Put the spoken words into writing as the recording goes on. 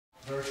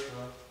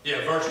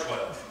Yeah, verse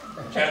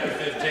 12. Chapter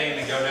 15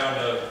 and go down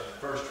to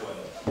verse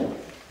 12.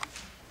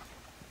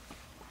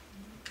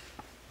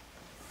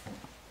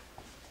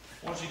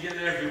 Once you get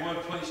there, if you would,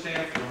 please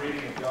stand for the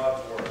reading of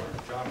God's Word.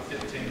 John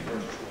 15,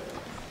 verse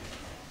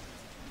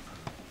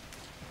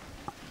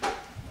 12.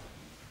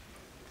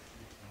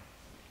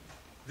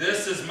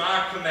 This is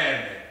my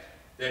commandment,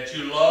 that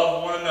you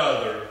love one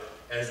another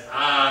as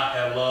I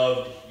have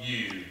loved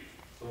you.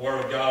 The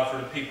Word of God for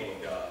the people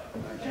of God.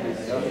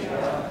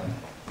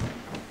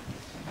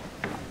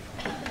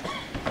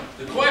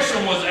 The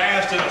question was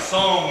asked in a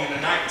song in the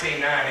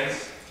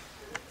 1990s.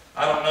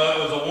 I don't know,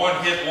 it was a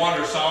one-hit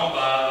wonder song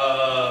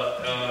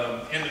by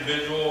an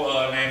individual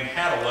named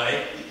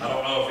Hathaway. I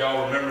don't know if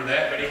y'all remember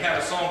that, but he had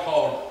a song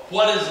called,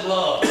 What is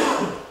Love?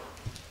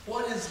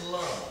 What is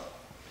love?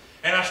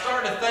 And I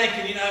started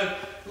thinking, you know,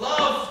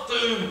 love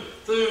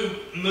through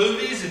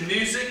movies and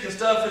music and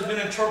stuff has been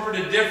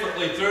interpreted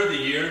differently through the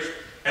years.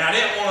 And I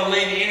didn't want to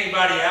leave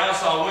anybody out,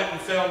 so I went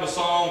and filmed a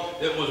song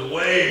that was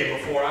way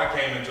before I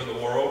came into the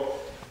world.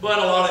 But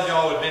a lot of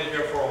y'all had been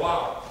here for a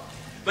while.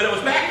 But it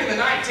was back in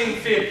the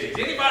 1950s.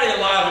 Anybody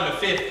alive in the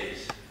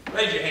 50s?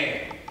 Raise your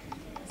hand.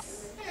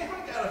 Yeah,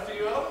 I got a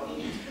few of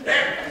them.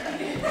 There.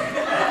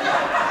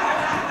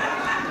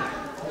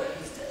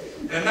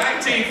 In the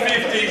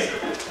 1950s,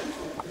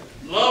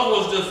 love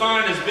was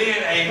defined as being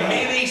a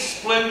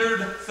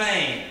many-splendored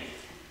thing.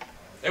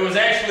 There was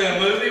actually a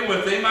movie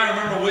with, anybody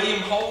remember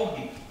William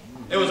Holden?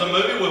 There was a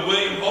movie with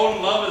William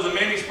Holden, Love is a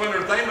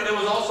Many-Splendored Thing, but there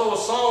was also a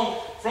song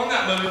from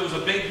that movie. It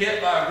was a big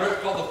hit by a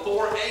group called the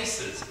Four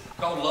Aces,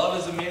 called Love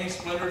is a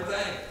Many-Splendored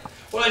Thing.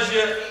 Well, and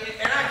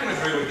I can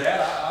agree with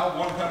that. I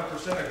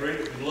 100% agree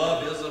that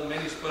love is a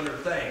many-splendored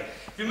thing.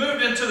 If you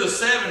moved into the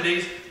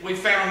 70s, we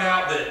found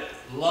out that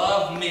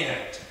love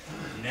meant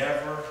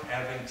never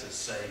having to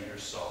say you're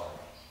sorry.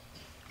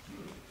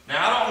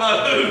 Now, I don't know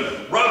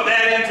who wrote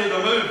that into the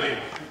movie,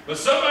 but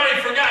somebody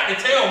forgot to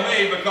tell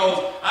me, because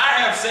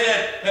I have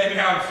said, baby,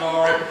 I'm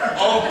sorry,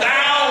 on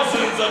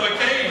thousands of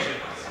occasions.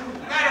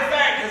 Matter of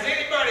fact, has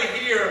anybody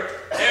here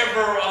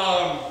ever,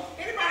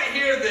 anybody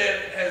here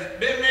that has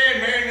been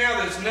married now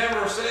that's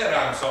never said,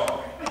 I'm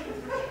sorry?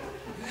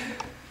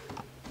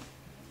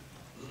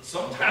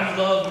 Sometimes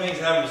love means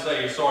having to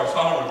say you're sorry, so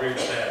I don't agree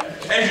with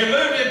that. As you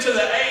moved into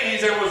the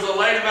 80s, there was a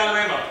lady by the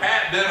name of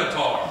Pat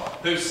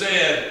Benatar who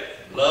said,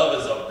 love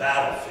is a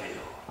battlefield.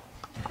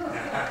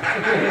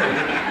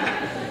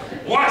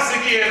 Once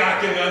again, I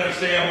can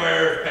understand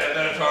where Pat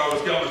Benatar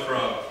was coming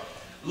from.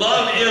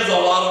 Love is a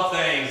lot of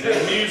things,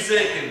 and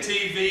music and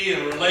TV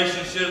and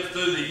relationships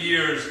through the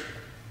years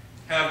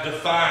have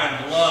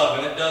defined love,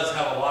 and it does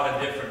have a lot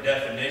of different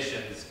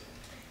definitions.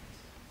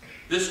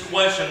 This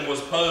question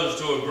was posed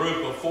to a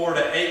group of 4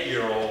 to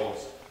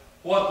 8-year-olds.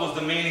 What was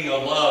the meaning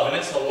of love? And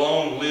it's a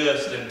long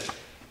list, and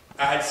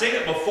I had seen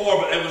it before,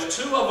 but there was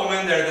 2 of them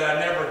in there that I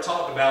never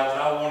talked about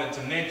that I wanted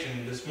to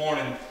mention this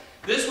morning.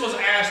 This was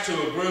asked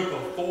to a group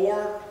of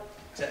 4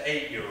 to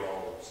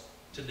 8-year-olds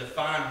to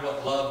define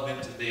what love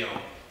meant to them.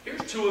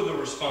 Here's 2 of the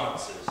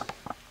responses.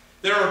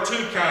 There are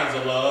 2 kinds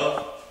of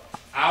love,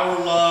 our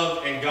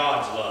love and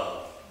God's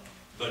love.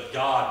 But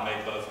God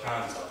made both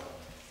kinds of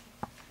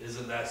them.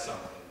 Isn't that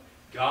something?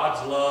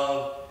 God's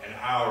love and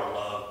our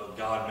love, but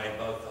God made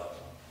both of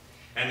them.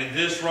 And in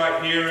this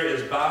right here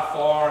is by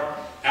far,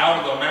 out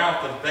of the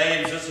mouth of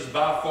babes, this is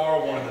by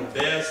far one of the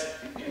best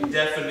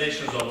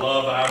definitions of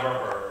love I ever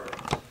heard.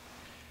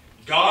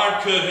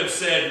 God could have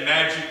said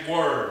magic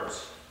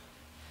words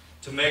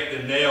to make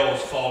the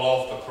nails fall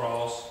off the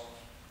cross,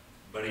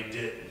 but He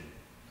didn't.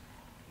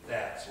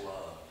 That's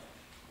love.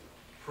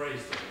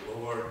 Praise the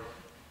Lord.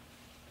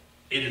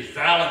 It is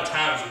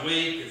Valentine's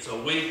week. It's a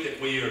week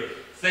that we are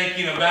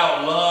thinking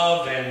about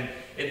love, and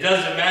it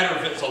doesn't matter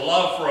if it's a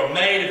love for a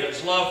mate, if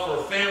it's love for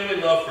a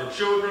family, love for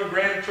children,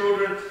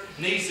 grandchildren,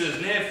 nieces,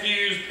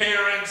 nephews,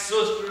 parents,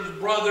 sisters,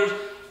 brothers,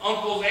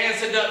 uncles,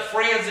 aunts,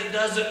 friends. It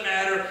doesn't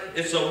matter.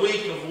 It's a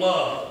week of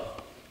love.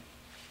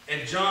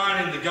 And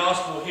John in the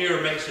gospel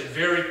here makes it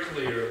very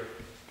clear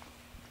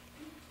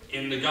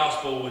in the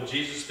gospel with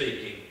Jesus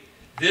speaking,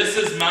 this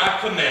is my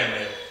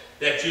commandment,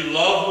 that you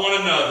love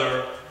one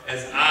another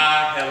as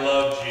I have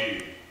loved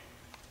you.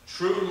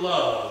 True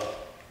love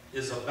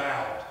is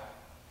about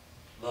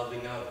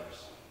loving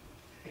others.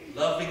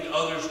 Loving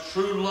others.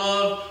 True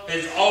love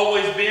has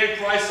always been,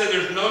 Christ said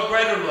there's no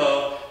greater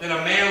love than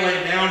a man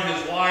lay down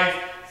his life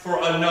for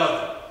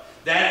another.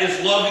 That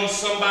is loving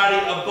somebody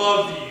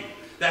above you.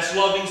 That's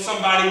loving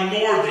somebody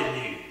more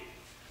than you.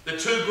 The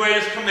 2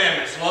 greatest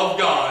commandments, love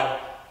God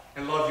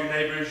and love your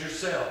neighbor as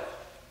yourself.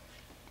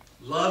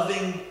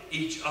 Loving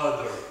each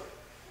other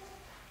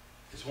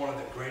is one of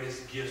the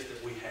greatest gifts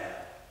that we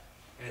have.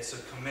 And it's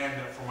a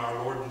commandment from our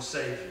Lord and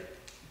Savior.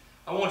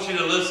 I want you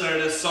to listen to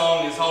this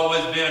song. It's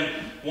always been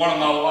one of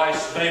my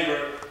wife's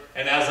favorite.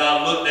 And as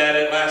I looked at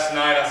it last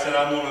night, I said,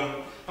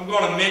 I'm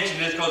going to mention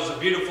this because it's a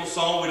beautiful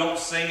song. We don't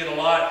sing it a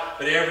lot,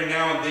 but every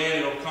now and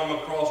then it'll come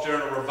across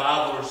during a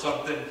revival or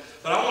something.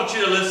 But I want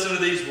you to listen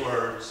to these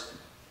words.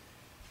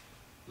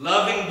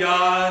 Loving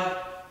God,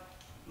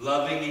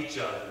 loving each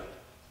other,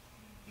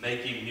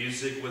 making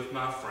music with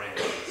my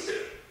friends.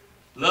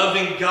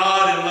 Loving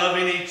God and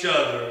loving each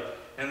other,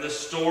 and the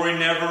story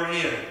never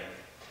ends.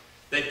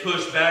 They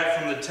pushed back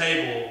from the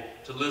table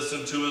to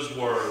listen to his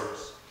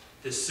words,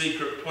 his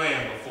secret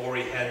plan before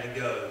he had to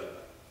go.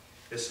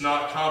 It's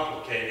not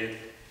complicated,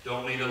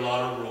 don't need a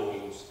lot of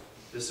rules.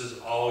 This is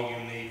all you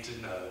need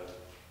to know.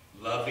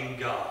 Loving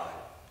God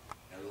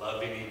and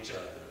loving each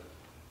other,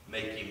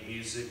 making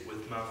music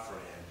with my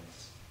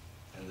friends,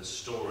 and the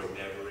story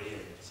never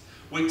ends.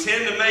 We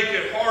tend to make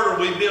it harder.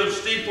 We build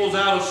steeples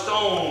out of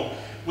stone.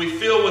 We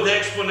fill with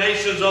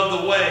explanations of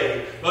the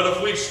way. But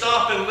if we'd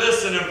stop and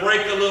listen and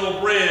break a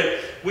little bread,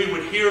 we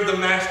would hear the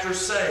Master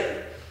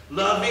say,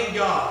 loving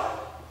God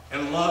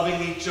and loving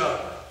each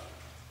other,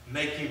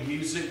 making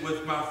music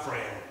with my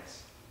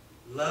friends,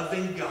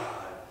 loving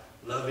God,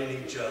 loving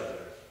each other,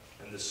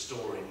 and the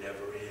story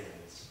never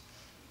ends.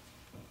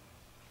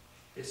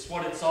 It's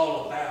what it's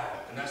all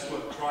about, and that's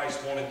what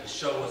Christ wanted to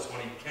show us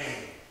when he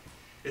came.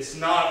 It's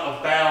not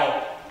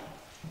about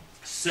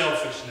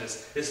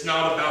selfishness. It's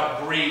not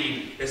about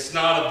greed. It's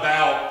not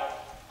about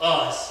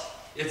us.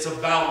 It's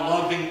about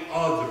loving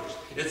others.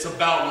 It's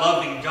about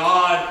loving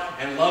God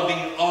and loving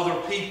other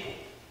people.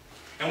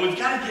 And we've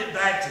got to get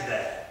back to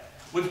that.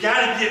 We've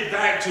got to get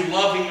back to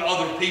loving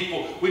other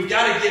people. We've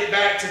got to get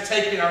back to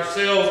taking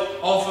ourselves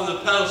off of the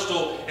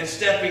pedestal and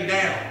stepping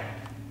down.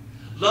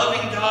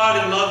 Loving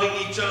God and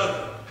loving each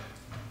other.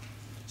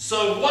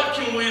 So what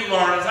can we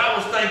learn? As I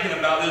was thinking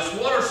about this,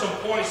 what are some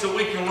points that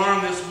we can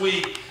learn this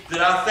week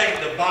that I think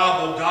the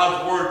Bible,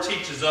 God's Word,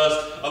 teaches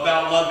us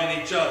about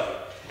loving each other?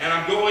 And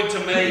I'm going to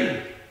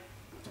make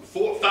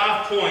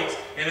 5 points.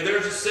 And if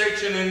there's a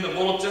section in the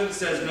bulletin that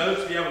says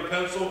notes, if you have a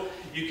pencil,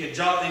 you can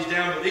jot these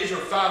down. But these are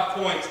 5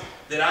 points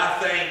that I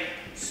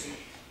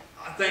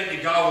think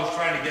that God was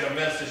trying to get a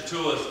message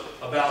to us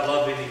about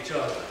loving each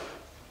other.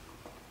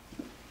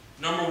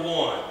 Number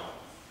 1.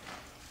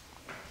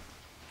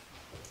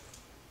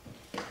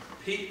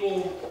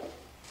 People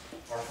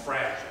are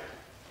fragile,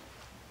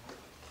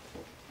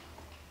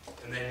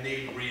 and they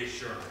need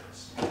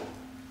reassurance.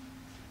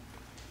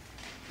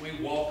 We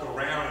walk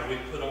around and we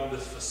put on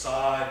this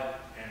facade,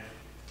 and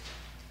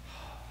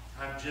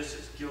I'm just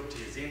as guilty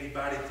as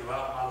anybody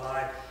throughout my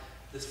life.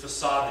 This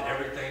facade that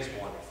everything's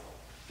wonderful.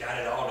 Got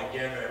it all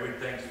together,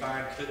 everything's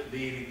fine, couldn't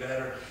be any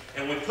better.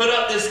 And we put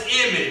up this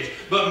image,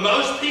 but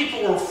most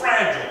people are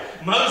fragile.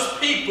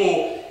 Most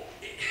people,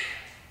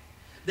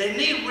 they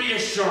need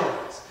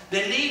reassurance.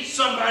 They need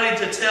somebody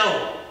to tell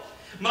them.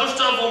 Most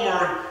of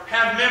them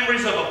have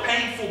memories of a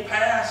painful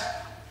past.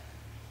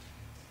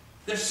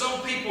 There's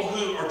some people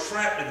who are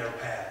trapped in their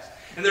past.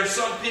 And there's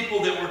some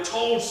people that were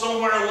told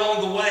somewhere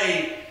along the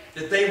way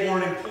that they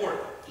weren't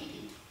important.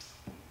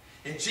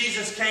 And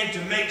Jesus came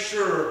to make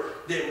sure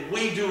that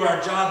we do our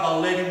job by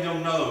letting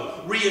them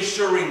know,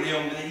 reassuring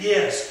them that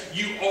yes,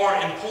 you are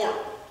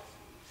important.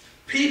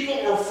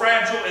 People are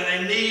fragile and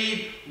they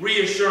need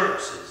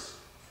reassurances.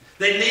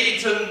 They need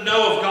to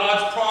know of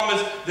God's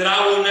promise that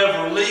I will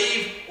never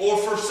leave or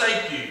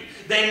forsake you.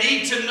 They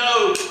need to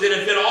know that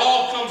if it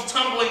all comes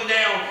tumbling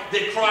down,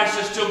 that Christ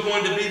is still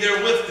going to be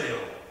there with them.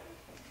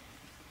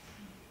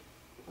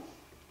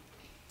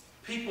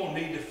 People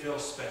need to feel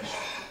special.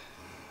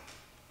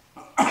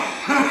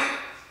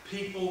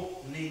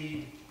 People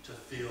need to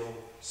feel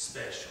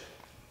special.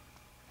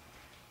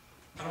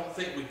 I don't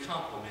think we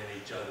compliment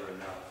each other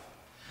enough.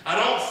 I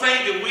don't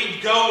think that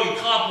we go and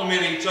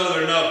compliment each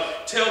other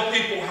enough. Tell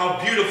people how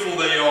beautiful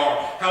they are,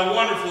 how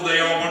wonderful they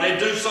are. When they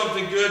do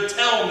something good,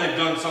 tell them they've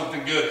done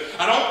something good.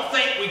 I don't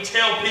think we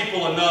tell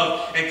people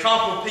enough and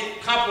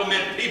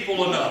compliment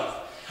people enough.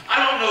 I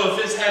don't know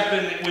if this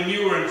happened when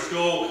you were in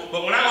school,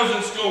 but when I was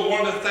in school,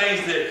 one of the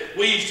things that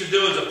we used to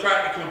do as a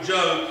practical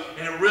joke,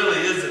 and it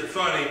really isn't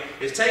funny,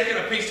 is taking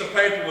a piece of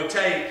paper with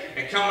tape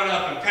and coming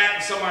up and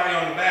patting somebody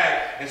on the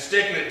back and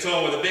sticking it to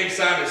them with a big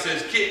sign that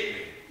says, "Kick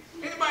me."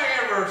 Anybody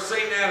ever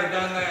seen that or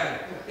done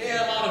that?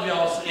 Yeah, a lot of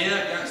y'all see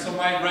it. Got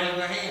somebody raising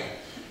their hand.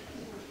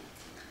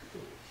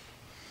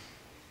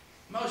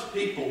 Most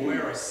people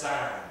wear a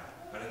sign,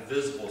 an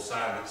invisible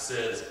sign that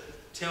says,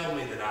 "Tell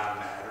me that I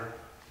matter.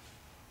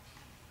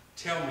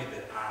 Tell me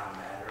that I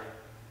matter."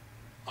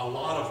 A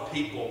lot of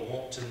people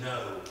want to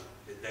know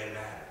that they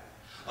matter.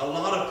 A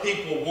lot of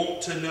people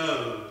want to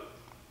know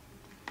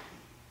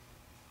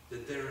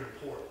that they're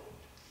important.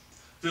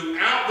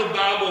 Throughout the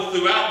Bible,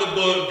 throughout the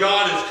book,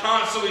 God is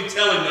constantly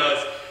telling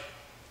us,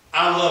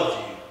 "I love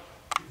you.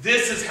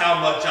 This is how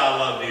much I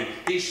love you."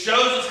 He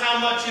shows us how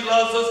much He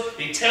loves us.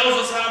 He tells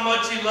us how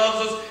much He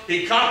loves us.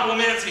 He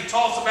compliments. He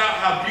talks about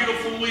how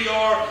beautiful we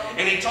are.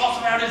 And He talks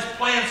about His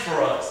plans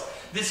for us.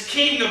 This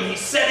kingdom He's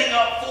setting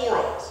up for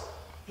us.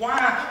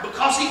 Why?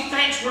 Because He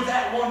thinks we're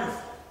that wonderful.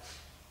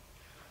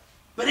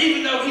 But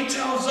even though He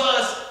tells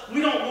us,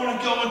 we don't want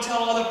to go and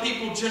tell other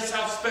people just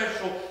how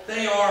special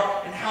they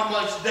are and how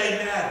much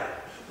they matter.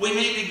 We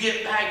need to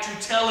get back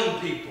to telling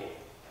people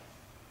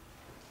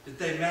that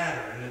they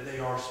matter and that they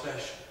are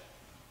special.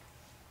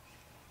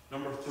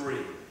 Number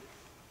 3,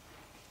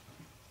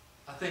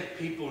 I think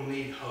people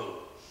need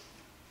hope.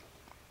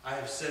 I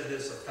have said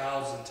this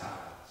 1,000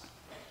 times.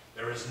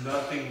 There is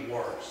nothing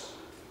worse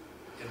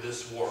in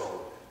this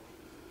world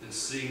than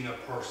seeing a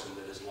person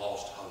that has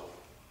lost hope.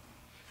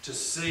 To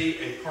see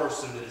a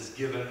person that has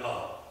given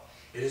up.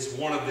 It is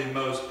one of the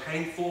most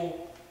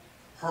painful,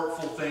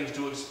 hurtful things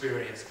to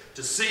experience.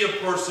 To see a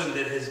person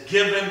that has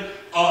given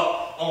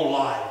up on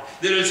life.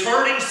 That is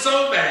hurting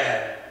so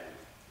bad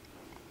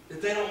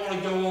that they don't want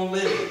to go on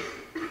living.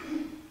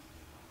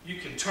 You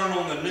can turn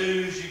on the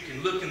news, you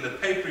can look in the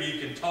paper, you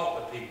can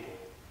talk to people.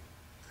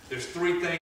 There's three things